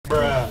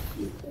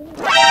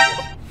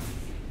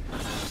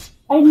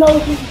know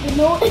he's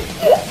gonna.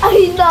 I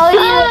know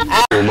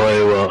you. お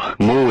前は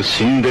もう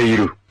死んでい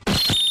る。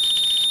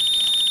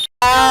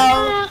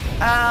Ow!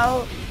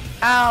 Ow!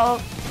 Ow!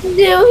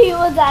 Knew he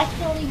was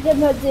actually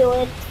gonna do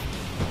it.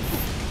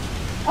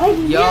 I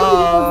knew he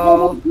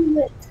was gonna do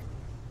it.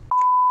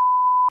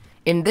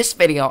 In this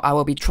video, I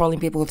will be trolling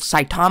people with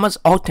Saitama's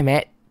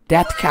ultimate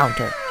death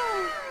counter.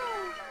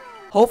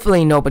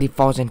 Hopefully nobody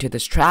falls into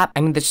this trap.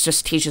 I mean, this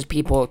just teaches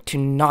people to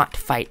not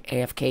fight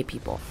AFK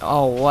people.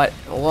 Oh, what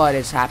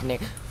is happening?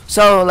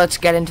 So, let's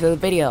get into the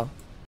video.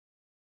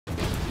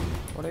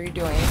 What are you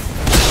doing?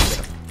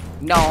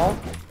 No,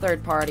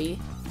 third party.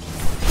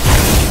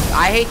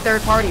 I hate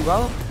third party,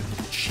 bro.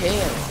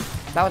 Chill.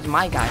 That was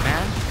my guy,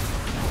 man.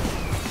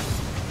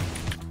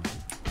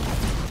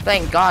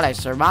 Thank God I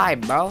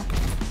survived, bro.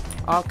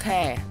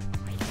 Okay.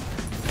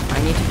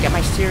 I need to get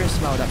my serious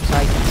mode up so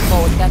I can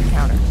control a death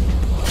counter.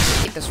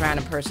 Hate this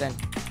random person.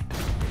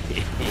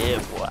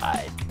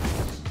 What?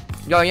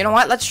 Yo, you know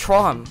what? Let's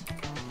troll him.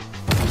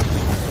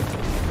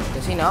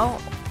 Does he know?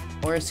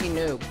 Or is he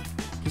noob?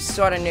 He's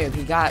sorta noob.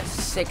 He got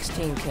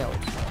 16 kills.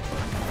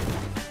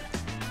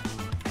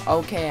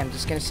 Okay, I'm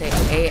just gonna say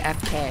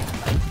AFK.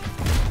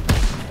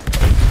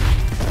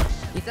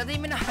 He doesn't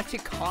even know how to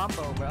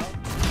combo, bro.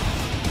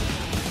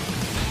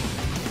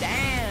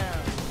 Damn.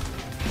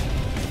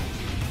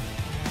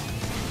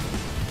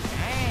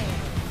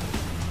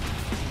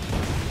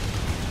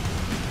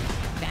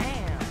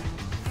 Damn.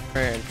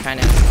 Trying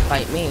to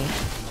fight me.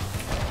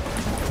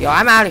 Yo,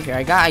 I'm out of here.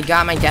 I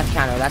got my death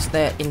counter. That's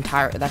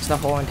the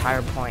whole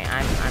entire point.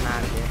 I'm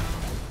out of here.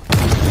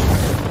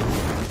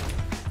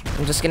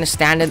 I'm just gonna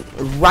stand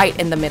right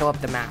in the middle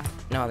of the map.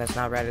 No, that's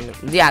not right in the,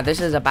 yeah, this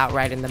is about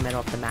right in the middle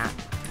of the map.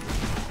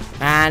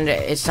 And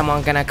is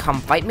someone gonna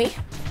come fight me?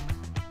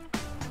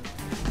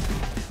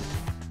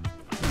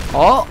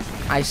 Oh,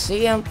 I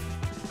see him.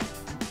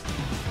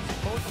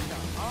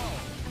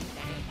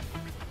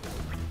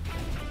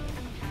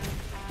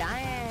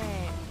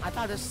 Dang. I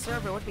thought this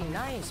server would be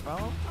nice,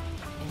 bro.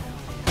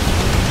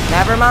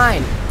 Never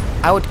mind.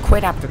 I would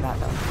quit after that,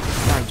 though.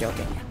 No, I'm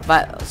joking.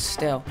 But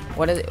still,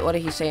 what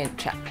did he say in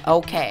chat?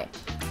 Okay.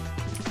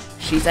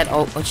 She said,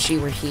 oh, she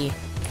or he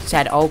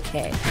said,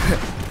 okay.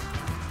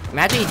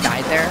 Imagine he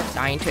died there,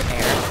 dying to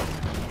air.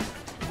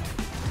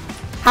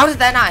 How did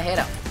that not hit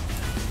him?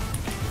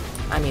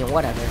 I mean,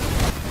 whatever.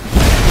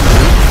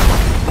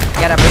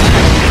 Get up.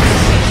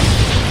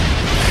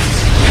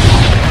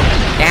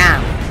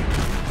 Damn.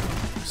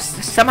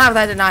 Somehow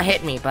that did not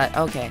hit me, but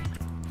okay.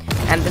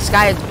 And this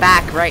guy is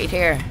back right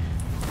here.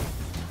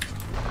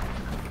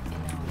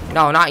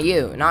 No, not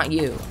you. Not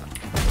you.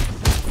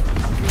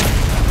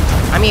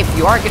 I mean, if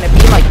you are gonna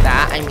be like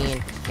that, I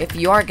mean, if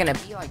you are gonna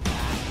be like that.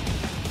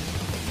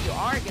 If you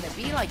are gonna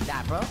be like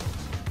that, bro.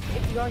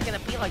 If you are gonna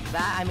be like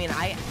that, I mean,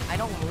 I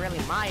don't really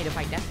mind if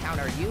I death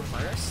counter you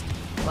first.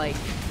 Like...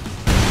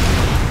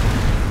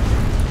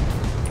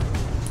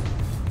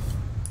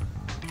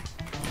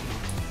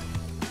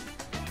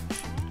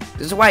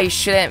 This is why you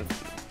shouldn't...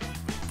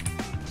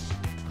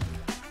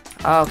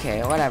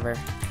 Okay, whatever.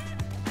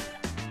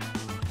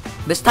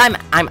 This time,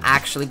 I'm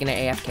actually gonna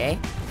AFK.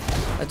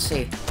 Let's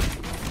see.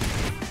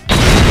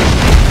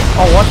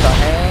 Oh, what the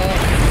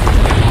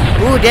heck?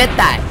 Who did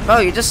that? Bro,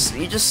 you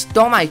just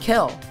stole my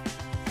kill.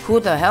 Who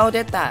the hell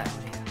did that?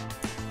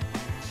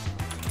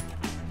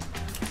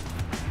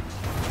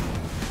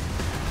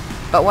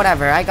 But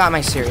whatever, I got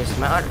my serious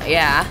mode.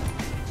 Yeah.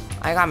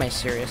 I got my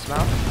serious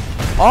mode.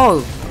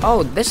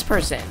 Oh, this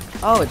person.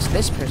 Oh, it's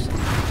this person.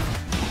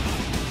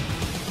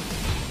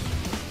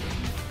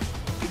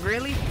 You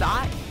really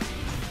thought?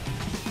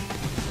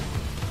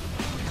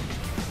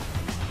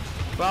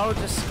 Bro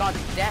just got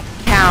death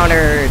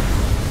countered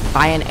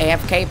by an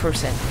AFK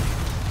person.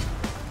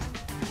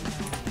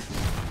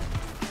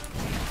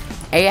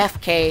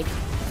 AFK,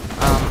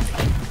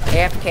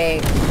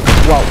 AFK,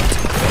 whoa.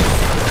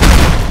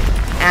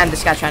 And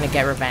this guy's trying to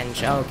get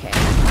revenge. Okay.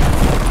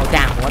 Oh,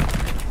 damn, what?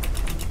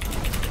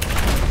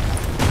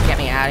 Get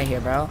me out of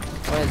here, bro.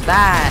 What is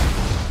that?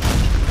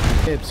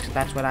 Oops,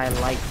 that's what I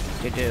like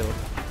to do.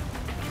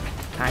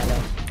 Kind of.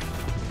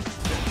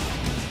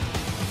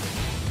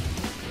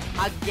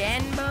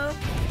 Again, bro?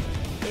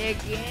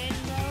 Again,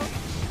 bro?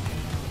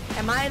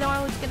 Am I the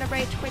one who's gonna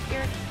rage quit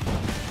here?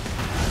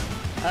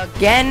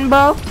 Again,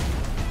 bro?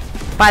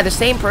 By the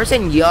same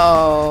person?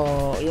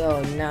 Yo,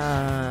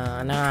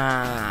 nah,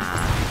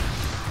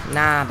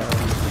 bro.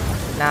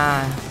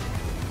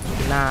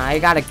 Nah, I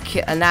gotta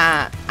kill,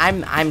 nah,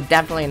 I'm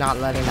definitely not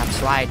letting that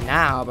slide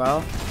now,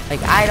 bro.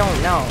 Like, I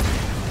don't know.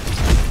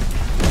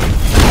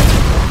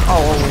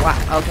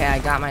 Oh, okay, I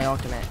got my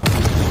ultimate.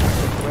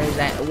 Where's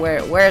that?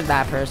 Where's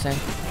that person?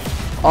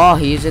 Oh,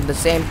 he did the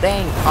same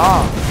thing.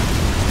 Oh,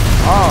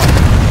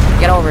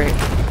 get over here.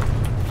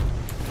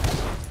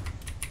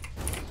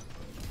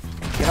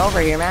 Get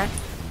over here, man.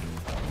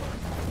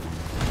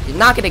 You're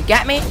not gonna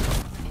get me? No,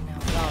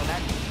 oh,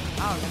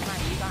 never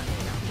mind. You got me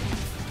now.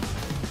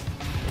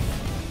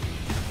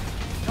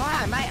 No,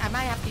 I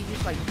might have to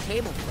use like a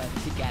table flip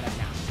to get him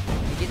now.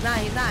 He's not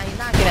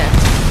gonna.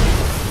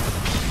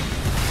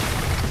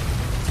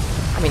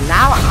 I mean,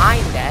 now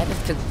I'm dead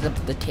because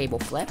the table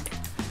flipped.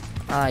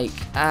 Like,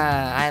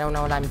 I don't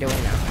know what I'm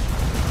doing now.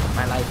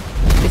 My life.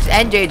 This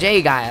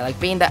NJJ guy, like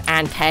being the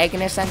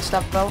antagonist and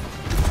stuff, bro.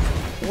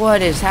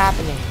 What is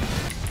happening?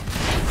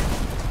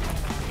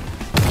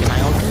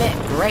 My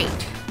ultimate, great.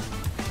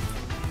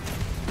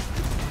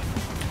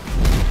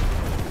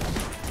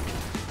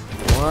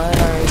 What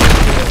are you doing?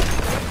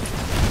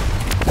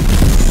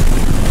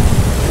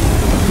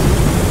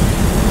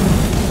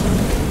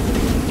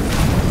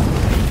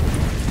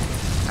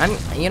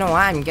 You know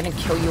what? I'm gonna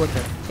kill you with a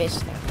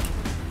fist now.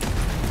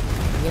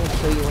 I'm gonna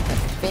kill you with a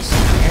fist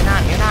now.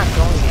 You're not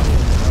going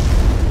anywhere,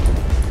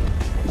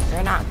 bro.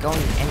 You're not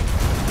going anywhere.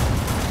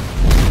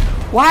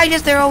 Why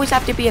does there always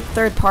have to be a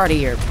third party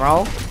here,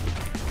 bro?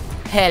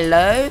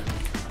 Hello?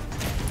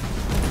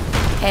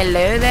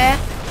 Hello there?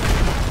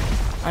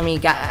 I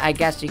mean, I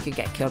guess you could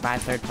get killed by a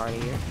third party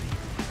here.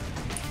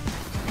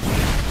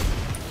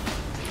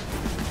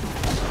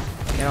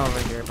 Get over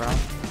here, bro.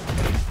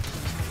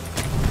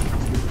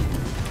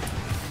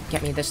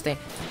 Get me this thing.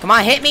 Come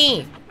on, hit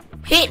me!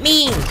 Hit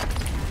me!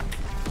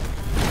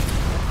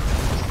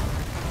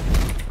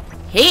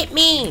 Hit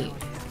me!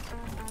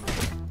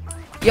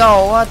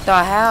 Yo, what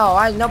the hell?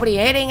 Why is nobody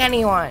hitting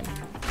anyone?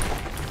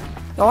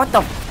 Yo, what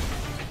the?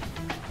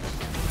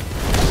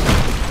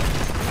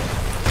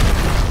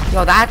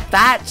 Yo,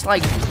 that's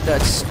like the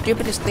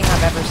stupidest thing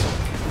I've ever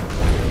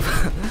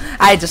seen.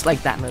 I just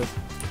like that move.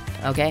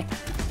 Okay?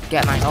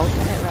 Get my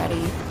ultimate ready.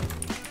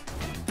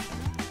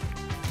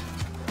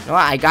 You know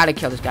what? I gotta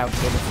kill this guy with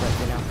table flip,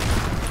 you know?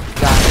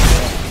 Gotta do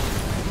it.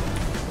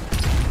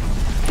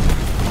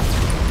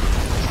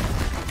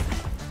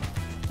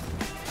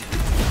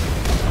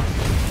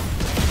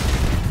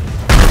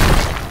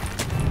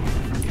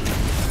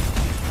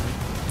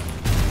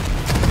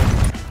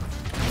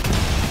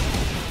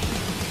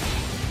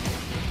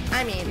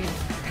 I mean,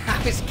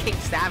 that was King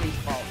Savvy's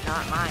fault,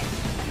 not mine.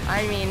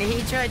 I mean,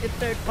 he tried to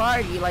third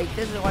party. Like,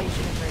 this is why you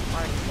shouldn't third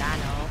party. I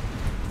know.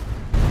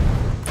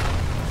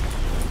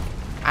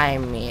 I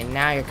mean,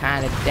 now you're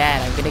kind of dead.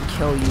 I'm gonna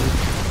kill you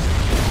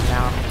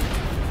now.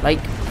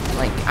 Like,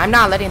 I'm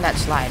not letting that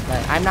slide,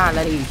 but I'm not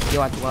letting you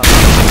heal as well.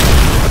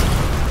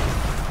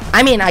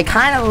 I mean, I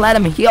kind of let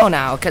him heal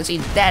now because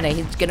he's dead and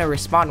he's gonna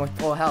respawn with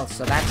full health.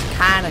 So that's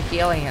kind of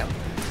healing him.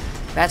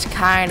 That's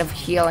kind of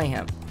healing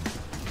him.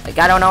 Like,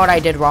 I don't know what I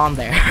did wrong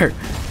there.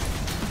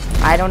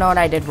 I don't know what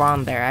I did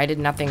wrong there. I did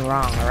nothing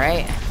wrong,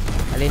 alright?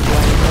 I didn't do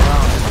anything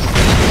wrong.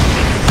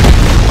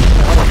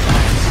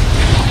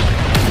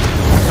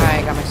 Alright,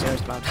 I got my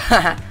serious bumped.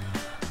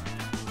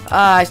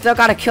 I still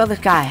gotta kill this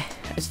guy.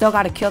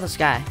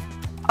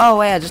 Oh,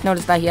 wait, I just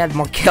noticed that he had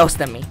more kills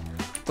than me.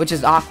 Which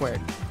is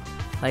awkward.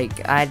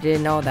 Like, I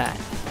didn't know that.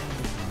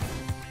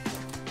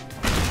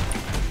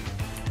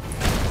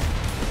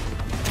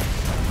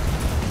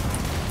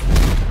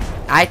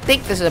 I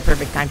think this is a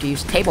perfect time to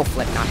use table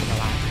flip, not gonna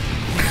lie.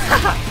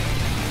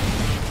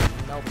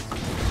 Nope.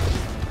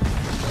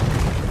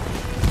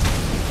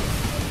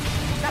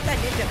 Stop that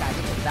ninja guy,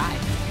 he just died.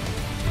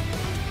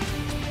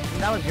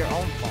 That was your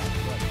own fault.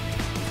 But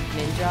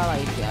ninja,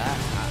 like,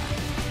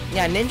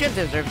 yeah, ninja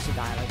deserves to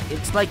die. Like,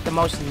 it's like the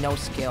most no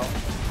skill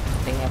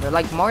thing ever.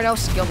 Like, more no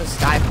skill than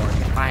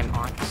Skyborg, if I'm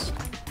honest.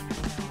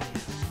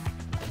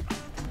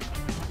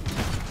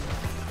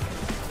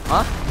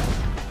 Huh?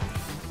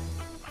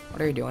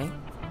 What are you doing?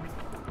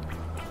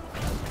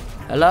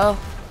 Hello?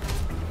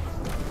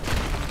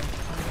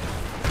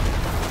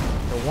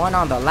 The one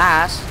on the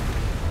last.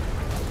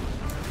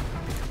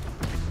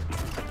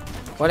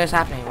 What is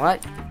happening?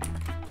 What?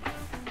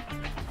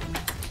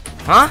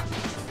 Huh?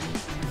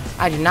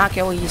 I do not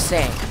get what he's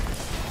saying.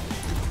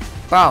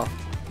 Bro,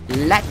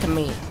 let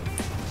me.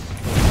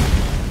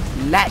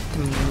 Let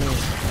me.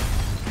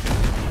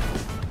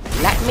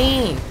 Let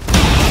me.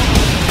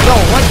 Yo,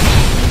 what?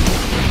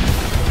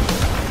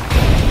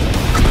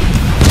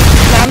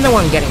 I'm the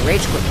one getting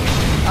rage quit here.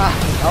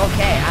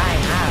 Okay,